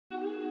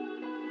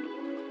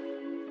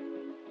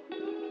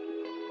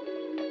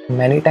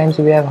Many times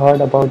we have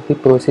heard about the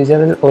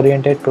procedural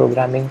oriented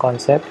programming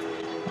concept,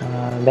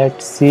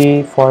 that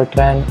C,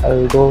 Fortran,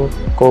 Algo,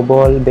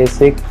 COBOL,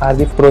 Basic are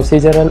the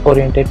procedural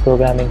oriented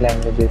programming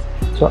languages.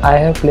 So I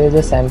have placed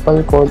a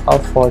sample code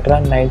of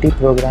Fortran 90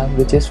 program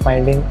which is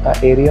finding an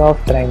area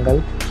of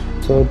triangle.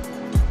 So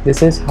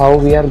this is how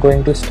we are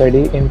going to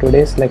study in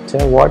today's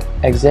lecture what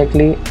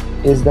exactly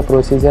is the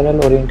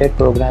procedural oriented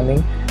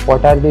programming,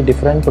 what are the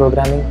different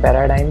programming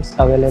paradigms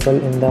available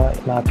in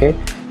the market,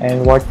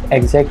 and what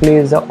exactly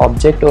is the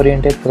object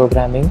oriented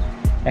programming,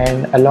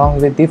 and along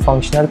with the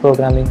functional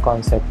programming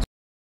concepts.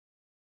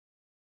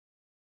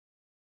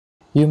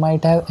 You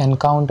might have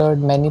encountered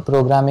many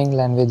programming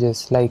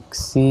languages like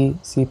C,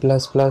 C++,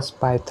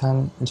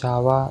 Python,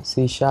 Java,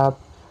 C Sharp.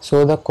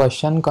 So the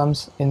question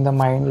comes in the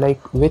mind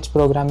like which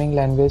programming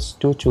language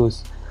to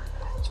choose.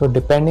 So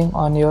depending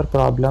on your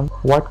problem,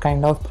 what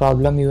kind of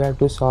problem you have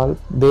to solve,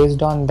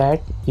 based on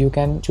that you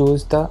can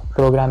choose the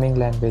programming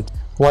language.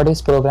 What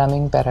is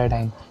programming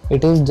paradigm?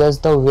 It is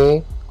just the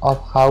way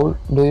of how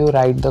do you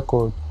write the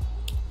code.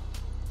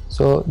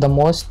 So the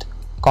most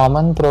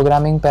common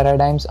programming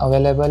paradigms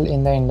available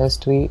in the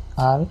industry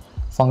are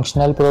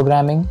functional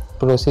programming,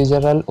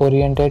 procedural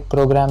oriented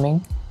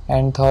programming,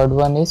 and third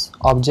one is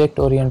object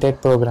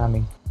oriented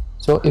programming.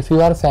 So if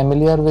you are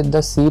familiar with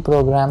the C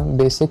program,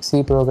 basic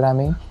C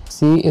programming,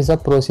 C is a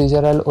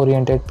procedural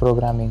oriented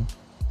programming.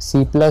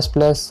 C++,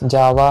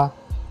 Java,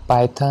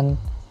 Python,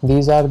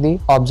 these are the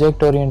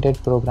object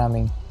oriented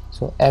programming.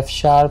 So F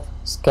Sharp,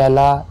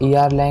 Scala,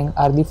 Erlang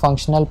are the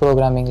functional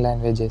programming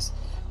languages.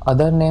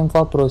 Other name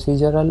for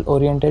procedural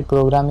oriented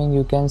programming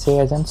you can say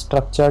as an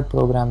structured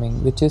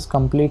programming, which is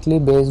completely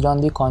based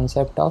on the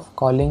concept of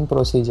calling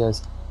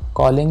procedures.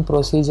 Calling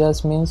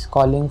procedures means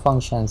calling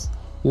functions.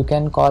 You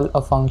can call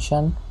a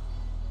function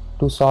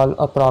to solve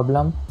a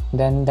problem,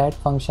 then that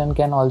function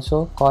can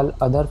also call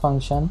other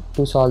function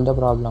to solve the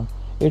problem.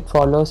 It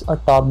follows a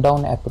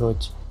top-down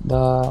approach.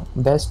 The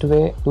best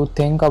way to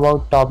think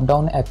about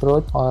top-down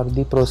approach or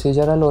the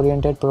procedural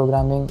oriented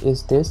programming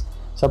is this.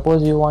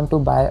 Suppose you want to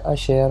buy a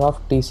share of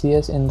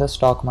TCS in the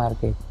stock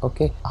market.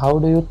 Okay, how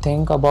do you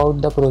think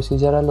about the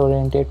procedural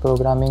oriented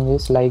programming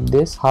is like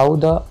this? How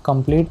the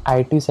complete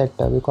IT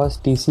sector, because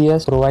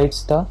TCS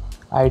provides the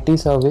IT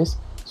service,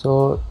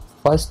 so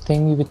first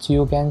thing which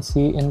you can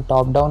see in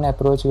top down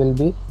approach will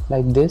be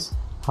like this,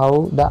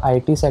 how the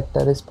IT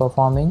sector is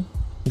performing.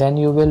 Then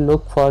you will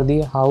look for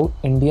the how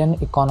Indian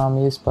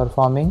economy is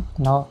performing.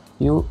 Now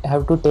you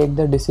have to take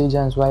the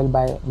decisions while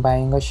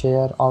buying a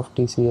share of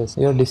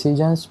TCS. Your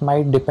decisions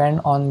might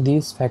depend on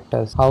these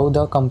factors, how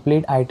the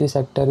complete IT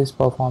sector is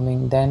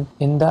performing, then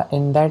in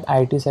that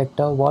IT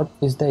sector what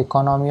is the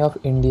economy of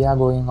India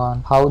going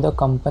on, how the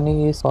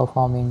company is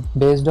performing.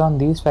 Based on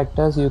these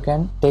factors you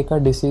can take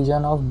a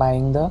decision of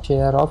buying the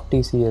share of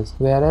TCS.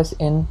 Whereas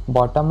in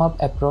bottom up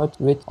approach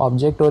which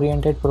object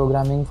oriented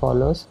programming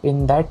follows,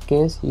 in that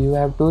case you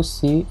have to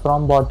see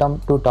from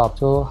bottom to top.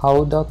 So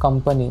how the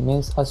company,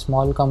 means a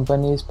small company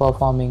is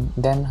performing,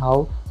 then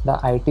how the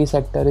IT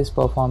sector is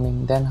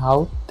performing, then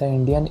how the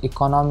Indian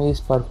economy is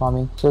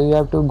performing. So you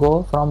have to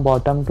go from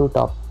bottom to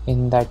top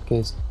in that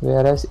case.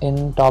 Whereas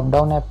in top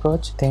down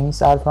approach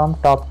things are from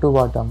top to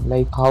bottom,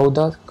 like how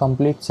the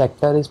complete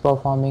sector is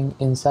performing,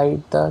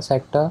 inside the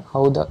sector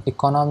how the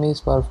economy is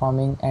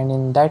performing, and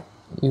in that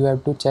you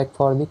have to check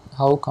for the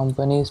how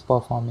company is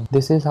performing.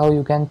 This is how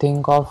you can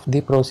think of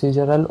the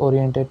procedural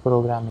oriented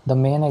programming. The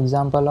main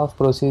example of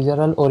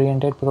procedural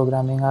oriented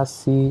programming are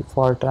C,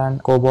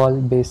 Fortran,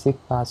 COBOL, Basic,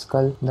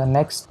 Pascal. The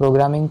next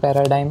programming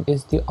paradigm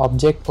is the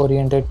object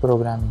oriented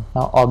programming.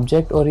 Now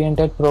object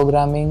oriented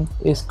programming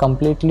is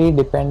completely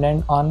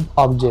dependent on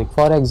object.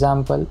 For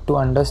example, to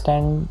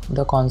understand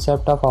the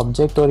concept of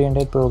object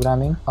oriented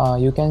programming,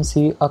 you can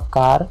see a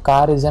car.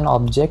 Car is an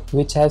object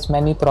which has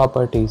many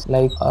properties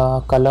like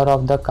color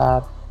of the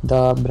car,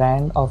 the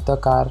brand of the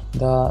car,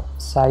 the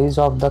size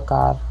of the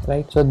car,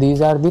 right? So these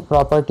are the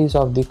properties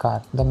of the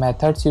car. The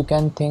methods you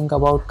can think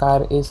about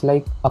car is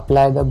like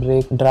apply the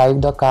brake, drive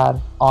the car,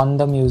 on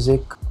the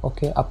music,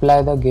 okay,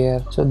 apply the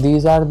gear. So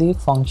these are the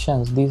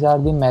functions, these are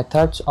the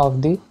methods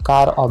of the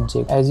car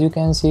object. As you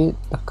can see,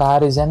 the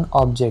car is an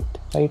object,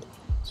 right?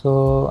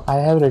 So I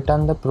have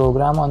written the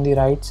program on the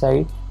right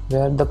side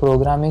where the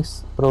program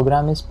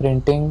is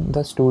printing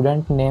the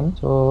student name.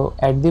 So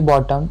at the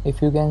bottom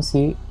if you can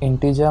see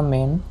integer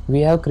main,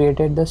 we have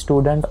created the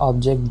student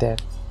object there,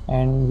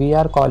 and we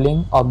are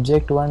calling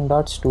object1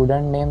 dot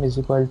student name is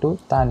equal to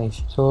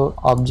Tanish. So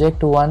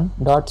object1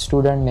 dot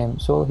student name,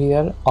 so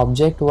here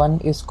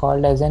object1 is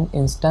called as an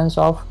instance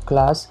of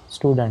class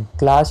student.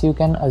 Class you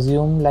can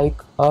assume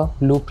like a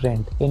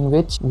blueprint in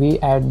which we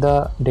add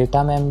the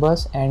data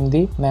members and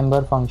the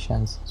member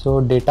functions. So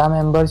data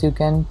members you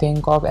can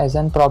think of as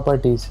an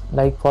properties,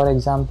 like for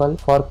example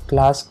for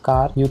class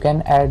car you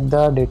can add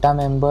the data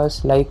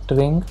members like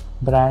string,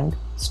 brand,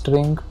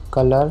 string,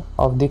 color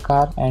of the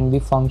car, and the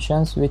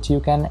functions which you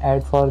can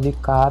add for the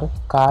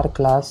car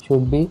class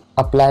should be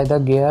apply the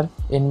gear,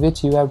 in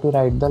which you have to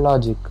write the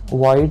logic,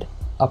 void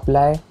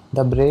apply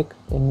the brake,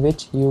 in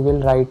which you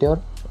will write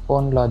your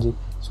own logic.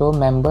 So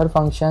member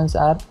functions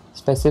are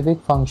specific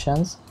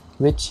functions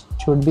which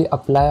should be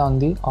applied on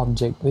the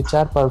object, which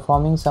are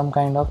performing some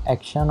kind of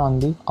action on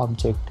the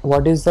object.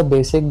 What is the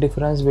basic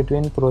difference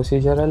between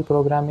procedural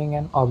programming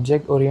and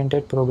object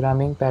oriented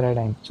programming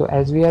paradigm? So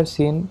as we have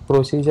seen,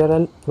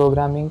 procedural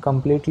programming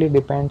completely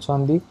depends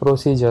on the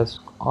procedures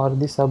or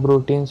the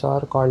subroutines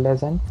are called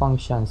as an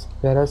functions,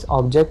 whereas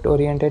object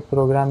oriented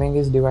programming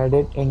is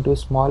divided into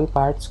small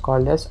parts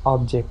called as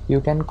object.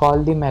 You can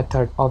call the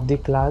method of the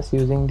class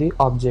using the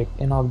object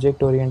in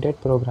object oriented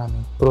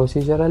programming.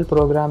 Procedural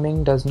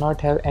programming does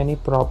not have any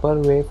proper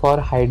way for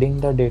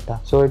hiding the data,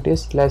 so it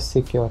is less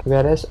secure,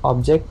 whereas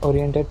object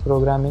oriented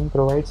programming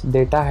provides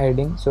data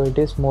hiding, so it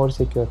is more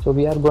secure. So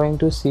we are going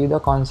to see the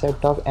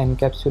concept of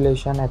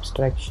encapsulation,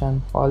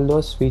 abstraction, all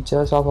those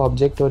features of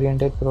object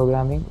oriented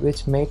programming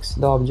which makes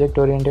the object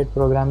oriented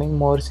programming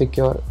more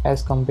secure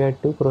as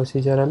compared to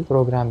procedural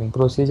programming.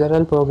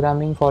 Procedural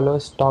programming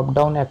follows top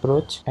down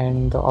approach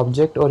and the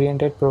object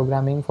oriented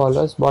programming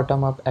follows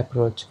bottom up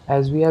approach.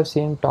 As we have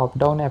seen top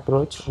down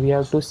approach, we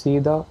have to see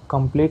the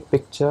complete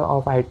picture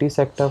of IT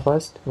sector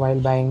first while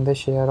buying the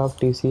share of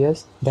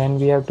TCS, then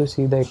we have to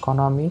see the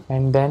economy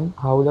and then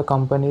how the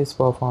company is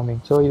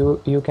performing. So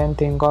you can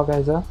think of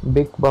as a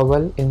big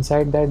bubble,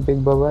 inside that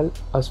big bubble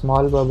a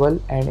small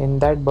bubble, and in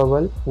that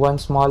bubble one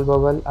small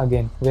bubble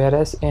again.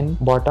 Whereas in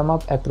bottom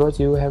up approach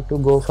you have to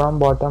go from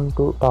bottom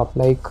to top,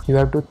 like you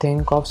have to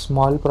think of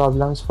small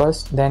problems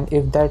first, then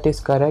if that is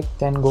correct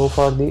then go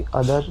for the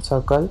other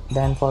circle,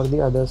 then for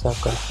the other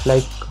circle,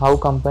 like how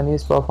company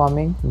is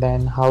performing,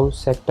 then how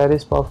sector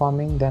is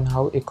performing, then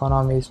how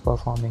economy is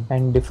performing.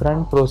 And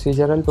different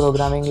procedural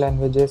programming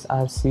languages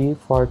are C,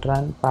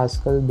 Fortran,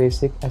 Pascal,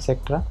 Basic,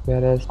 etc.,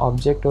 whereas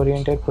object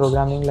oriented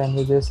programming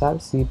languages are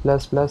C++,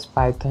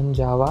 Python,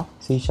 Java,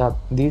 C#.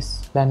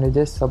 These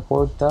languages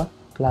support the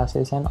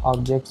classes and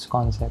objects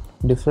concept.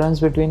 Difference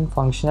between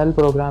functional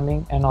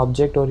programming and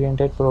object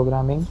oriented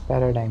programming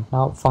paradigm.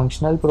 Now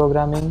functional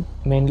programming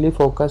mainly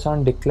focus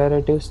on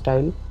declarative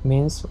style,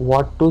 means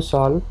what to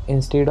solve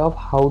instead of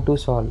how to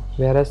solve,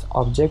 whereas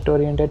object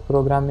oriented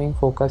programming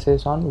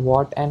focuses on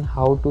what and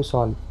how to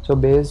solve. So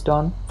based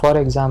on, for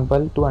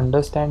example, to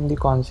understand the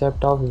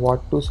concept of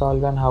what to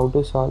solve and how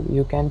to solve,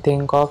 you can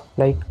think of,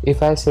 like,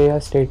 if I say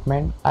a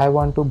statement, I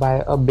want to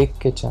buy a big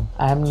kitchen,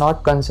 I am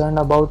not concerned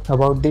about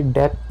the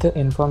depth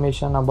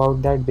information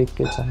about that big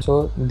kitchen.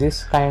 So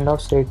this kind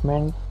of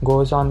statement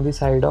goes on the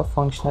side of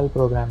functional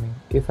programming.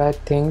 If I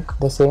think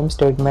the same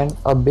statement,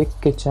 a big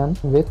kitchen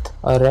with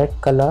a red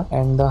color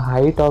and the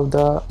height of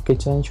the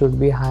kitchen should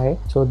be high,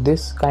 so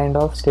this kind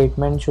of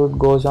statement should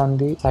goes on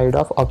the side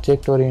of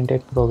object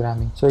oriented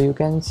programming. So you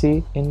can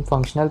see in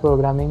functional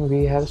programming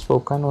we have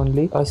spoken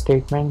only a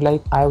statement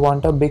like I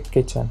want a big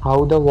kitchen,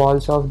 how the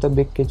walls of the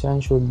big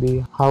kitchen should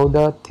be, how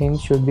the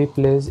things should be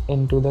placed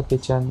into the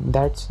kitchen.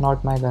 That's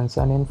not my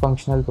concern in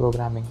functional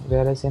programming,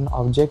 whereas in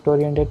object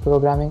oriented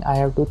programming I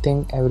have to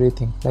think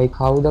everything, like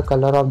how the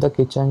color of the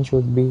kitchen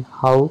should be,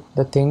 how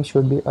the things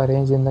should be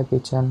arranged in the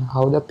kitchen,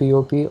 how the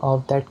POP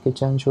of that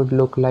kitchen should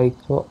look like.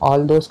 So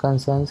all those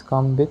concerns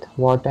come with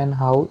what and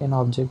how in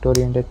object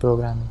oriented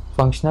programming.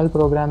 Functional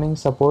programming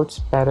supports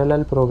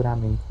parallel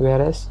programming,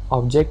 whereas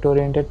object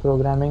oriented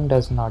programming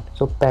does not.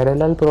 So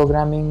parallel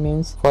programming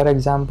means, for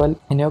example,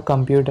 in your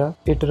computer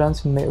it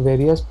runs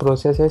various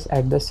processes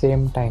at the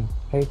same time,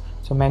 right?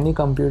 So many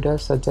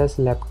computers such as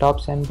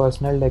laptops and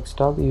personal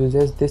desktop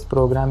uses this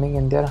programming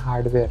in their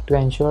hardware to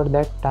ensure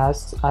that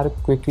tasks are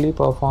quickly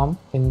performed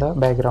in the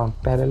background.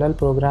 Parallel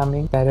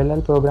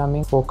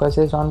programming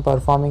focuses on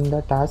performing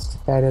the tasks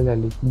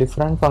parallelly.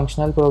 Different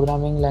functional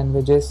programming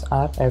languages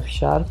are F#,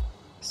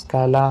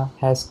 Scala,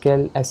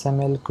 Haskell,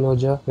 SML,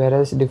 Clojure,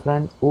 whereas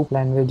different OOP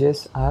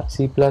languages are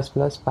C++,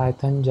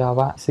 Python,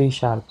 Java, C#.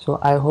 So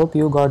I hope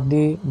you got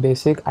the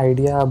basic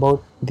idea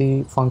about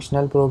the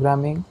functional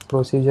programming,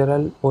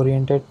 procedural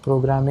oriented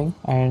programming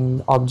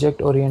and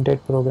object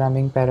oriented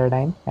programming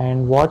paradigm,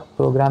 and what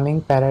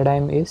programming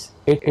paradigm is.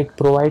 It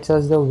provides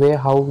us the way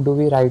how do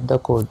we write the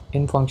code.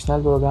 In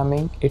functional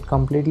programming it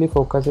completely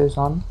focuses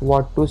on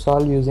what to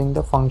solve using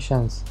the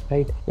functions,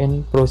 right?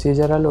 In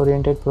procedural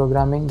oriented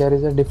programming there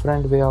is a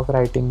different way of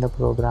writing the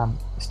program,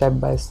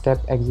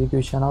 step-by-step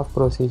execution of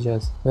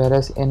procedures,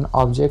 whereas in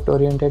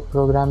object-oriented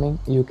programming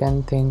you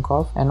can think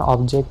of an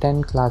object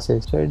and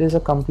classes. So it is a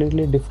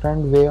completely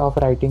different way of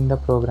writing the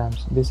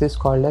programs. This is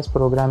called as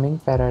programming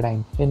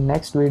paradigm. In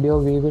next video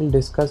we will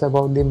discuss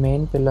about the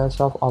main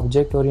pillars of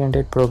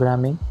object-oriented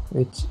programming,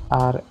 which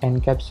are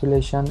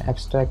encapsulation,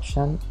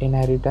 abstraction,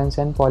 inheritance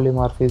and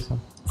polymorphism.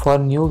 For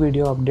new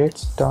video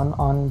updates, turn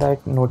on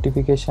that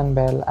notification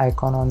bell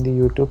icon on the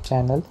YouTube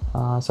channel,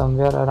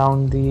 somewhere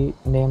around the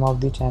name of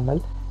the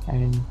channel.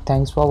 And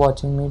thanks for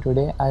watching me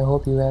today. I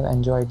hope you have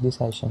enjoyed the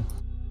session.